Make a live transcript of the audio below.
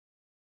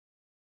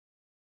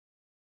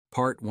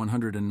Part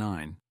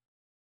 109.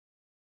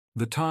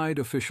 The tide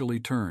officially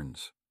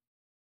turns.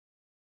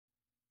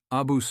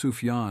 Abu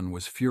Sufyan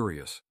was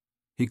furious.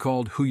 He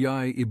called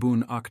Huyai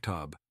ibn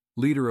Akhtab,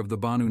 leader of the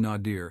Banu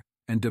Nadir,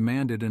 and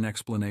demanded an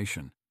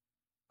explanation.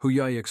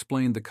 Huyai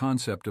explained the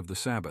concept of the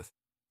Sabbath,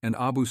 and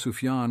Abu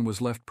Sufyan was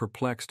left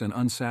perplexed and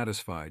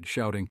unsatisfied,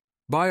 shouting,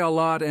 "By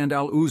Allah and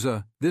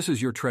Al-Uzza, this is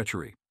your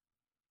treachery."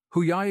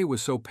 Huyai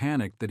was so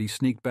panicked that he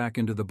sneaked back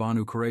into the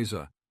Banu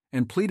Qurayza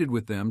and pleaded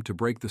with them to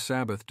break the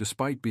Sabbath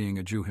despite being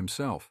a Jew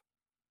himself.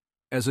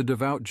 As a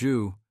devout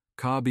Jew,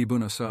 Ka'b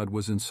ibn Asad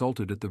was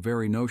insulted at the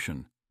very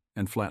notion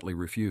and flatly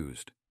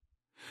refused.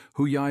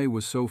 Huyai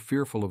was so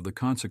fearful of the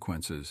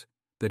consequences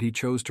that he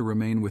chose to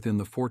remain within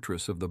the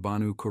fortress of the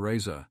Banu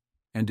Qurayza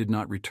and did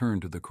not return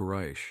to the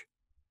Quraysh.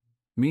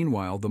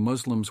 Meanwhile, the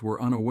Muslims were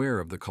unaware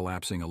of the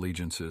collapsing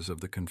allegiances of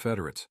the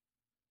Confederates.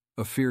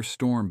 A fierce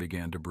storm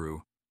began to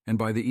brew, and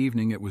by the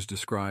evening it was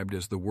described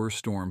as the worst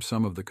storm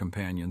some of the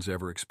companions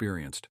ever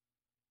experienced.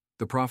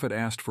 The Prophet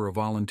asked for a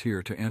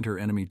volunteer to enter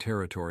enemy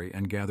territory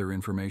and gather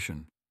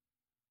information.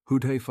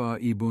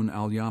 Hudhayfa ibn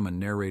al-Yaman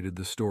narrated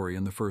the story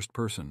in the first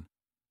person.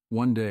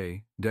 One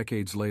day,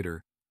 decades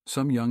later,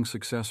 some young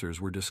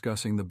successors were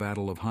discussing the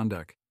Battle of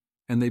Handak,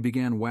 and they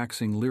began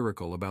waxing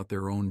lyrical about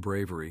their own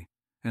bravery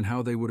and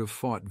how they would have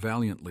fought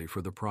valiantly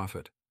for the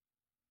Prophet.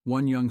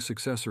 One young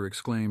successor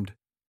exclaimed,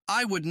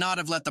 "I would not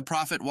have let the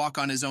Prophet walk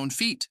on his own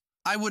feet.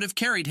 I would have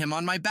carried him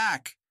on my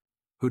back."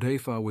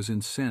 Hudhayfa was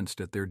incensed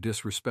at their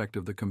disrespect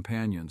of the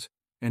companions,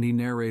 and he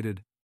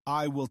narrated,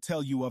 "I will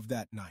tell you of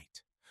that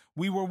night.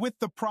 We were with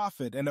the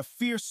Prophet, and a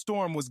fierce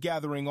storm was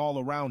gathering all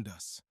around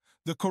us.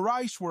 The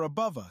Quraysh were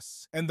above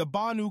us, and the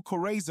Banu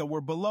Qurayza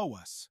were below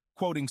us,"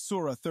 quoting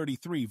Surah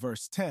 33,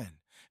 verse 10,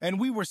 "and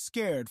we were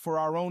scared for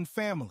our own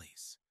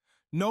families.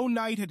 No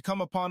night had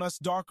come upon us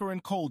darker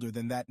and colder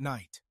than that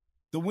night.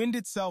 The wind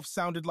itself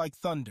sounded like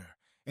thunder,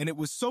 and it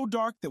was so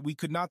dark that we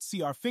could not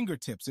see our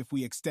fingertips if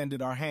we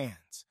extended our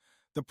hands.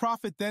 The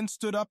Prophet then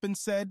stood up and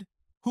said,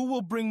 'Who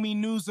will bring me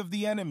news of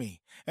the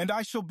enemy, and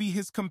I shall be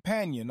his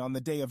companion on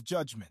the day of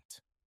judgment?'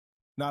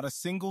 Not a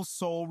single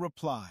soul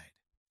replied.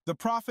 The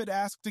Prophet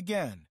asked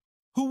again,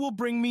 'Who will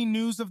bring me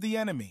news of the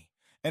enemy,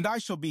 and I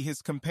shall be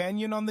his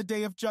companion on the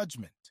day of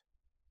judgment?'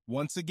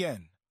 Once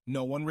again,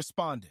 no one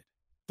responded.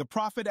 The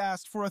Prophet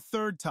asked for a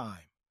third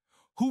time,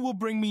 'Who will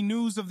bring me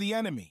news of the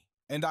enemy,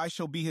 and I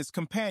shall be his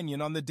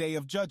companion on the day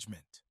of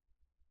judgment?'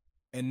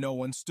 And no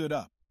one stood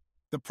up.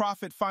 The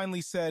Prophet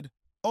finally said,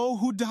 'O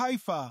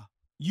Hudhayfa,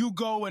 you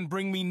go and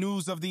bring me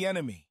news of the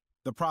enemy.'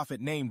 The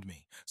Prophet named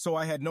me, so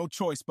I had no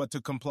choice but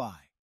to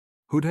comply."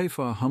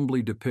 Hudhayfa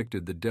humbly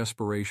depicted the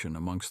desperation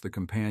amongst the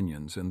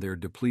companions and their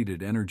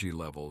depleted energy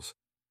levels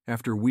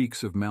after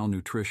weeks of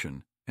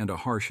malnutrition and a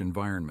harsh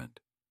environment.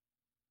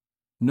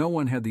 No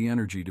one had the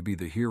energy to be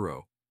the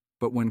hero,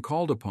 but when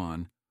called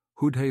upon,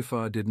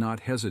 Hudhayfa did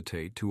not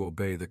hesitate to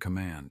obey the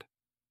command.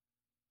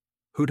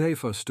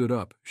 Hudhayfa stood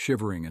up,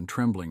 shivering and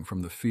trembling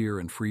from the fear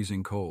and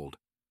freezing cold,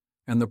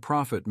 and the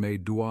Prophet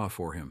made dua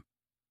for him.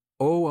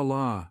 "O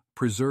Allah,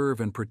 preserve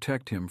and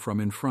protect him from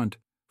in front,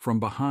 from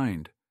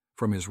behind,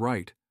 from his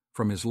right,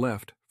 from his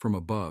left, from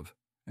above,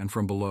 and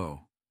from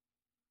below."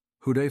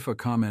 Hudhayfa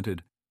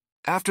commented,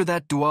 "After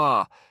that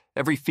dua,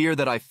 every fear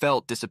that I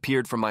felt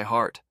disappeared from my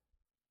heart."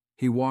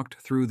 He walked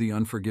through the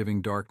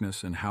unforgiving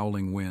darkness and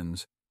howling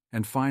winds,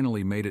 and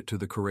finally made it to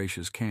the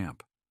Quraysh's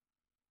camp.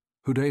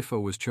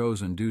 Hudhayfa was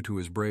chosen due to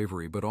his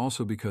bravery, but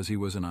also because he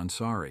was an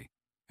Ansari,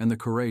 and the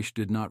Quraysh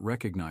did not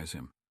recognize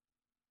him.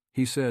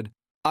 He said,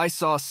 "I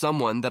saw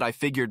someone that I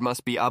figured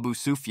must be Abu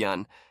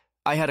Sufyan.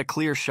 I had a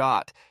clear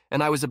shot,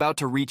 and I was about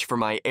to reach for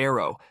my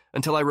arrow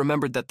until I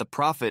remembered that the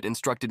Prophet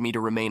instructed me to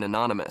remain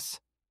anonymous."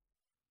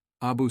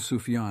 Abu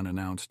Sufyan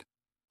announced,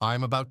 "I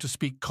am about to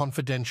speak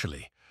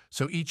confidentially,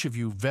 so each of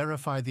you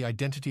verify the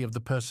identity of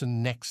the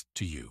person next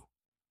to you."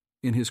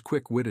 In his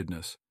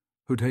quick-wittedness,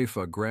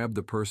 Hudhayfa grabbed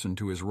the person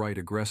to his right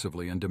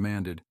aggressively and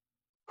demanded,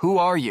 "Who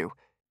are you?"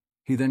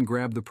 He then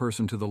grabbed the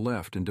person to the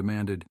left and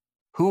demanded,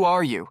 "Who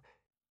are you?"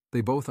 They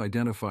both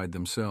identified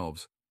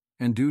themselves,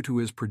 and due to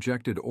his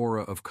projected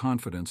aura of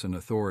confidence and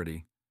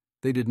authority,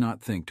 they did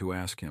not think to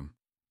ask him.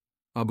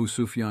 Abu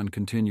Sufyan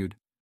continued,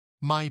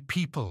 "My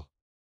people,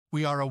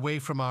 we are away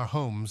from our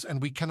homes,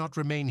 and we cannot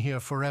remain here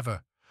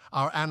forever.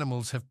 Our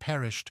animals have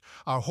perished,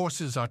 our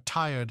horses are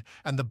tired,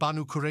 and the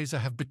Banu Qurayza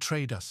have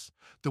betrayed us.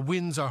 The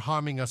winds are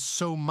harming us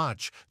so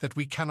much that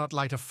we cannot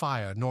light a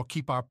fire nor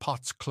keep our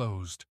pots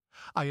closed.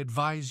 I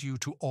advise you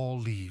to all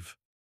leave.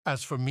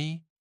 As for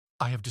me,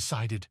 I have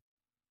decided."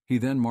 He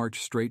then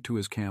marched straight to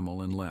his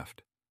camel and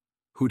left.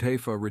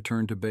 Hudhayfa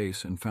returned to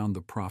base and found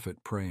the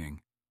Prophet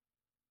praying.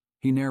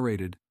 He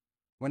narrated,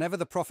 "Whenever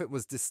the Prophet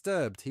was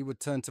disturbed, he would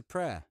turn to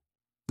prayer.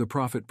 The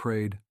Prophet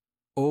prayed,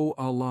 'O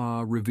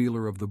Allah,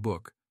 revealer of the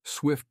book,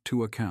 swift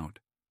to account.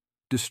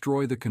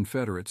 Destroy the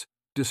Confederates,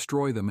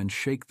 destroy them and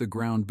shake the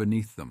ground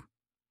beneath them.'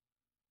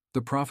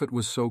 The Prophet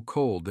was so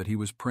cold that he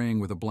was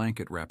praying with a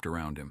blanket wrapped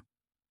around him.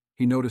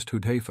 He noticed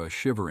Hudhayfa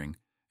shivering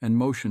and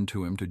motioned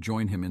to him to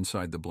join him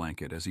inside the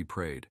blanket as he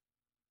prayed.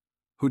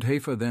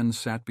 Hudhayfa then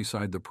sat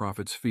beside the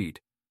Prophet's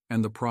feet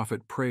and the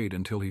prophet prayed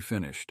until he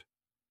finished.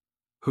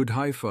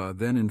 Hudhaifa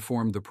then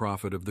informed the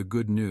prophet of the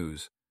good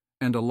news,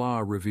 and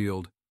Allah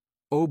revealed,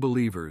 O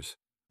believers,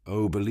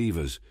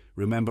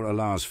 remember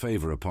Allah's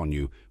favor upon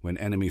you when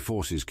enemy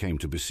forces came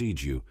to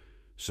besiege you.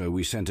 So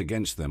we sent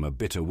against them a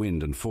bitter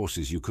wind and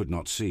forces you could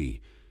not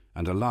see,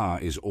 and Allah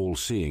is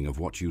all-seeing of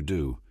what you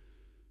do.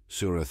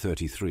 Surah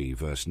 33,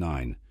 verse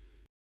 9.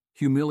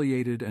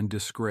 Humiliated and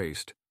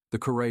disgraced, the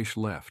Quraysh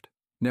left,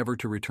 never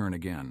to return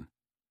again.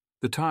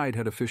 The tide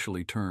had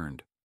officially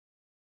turned.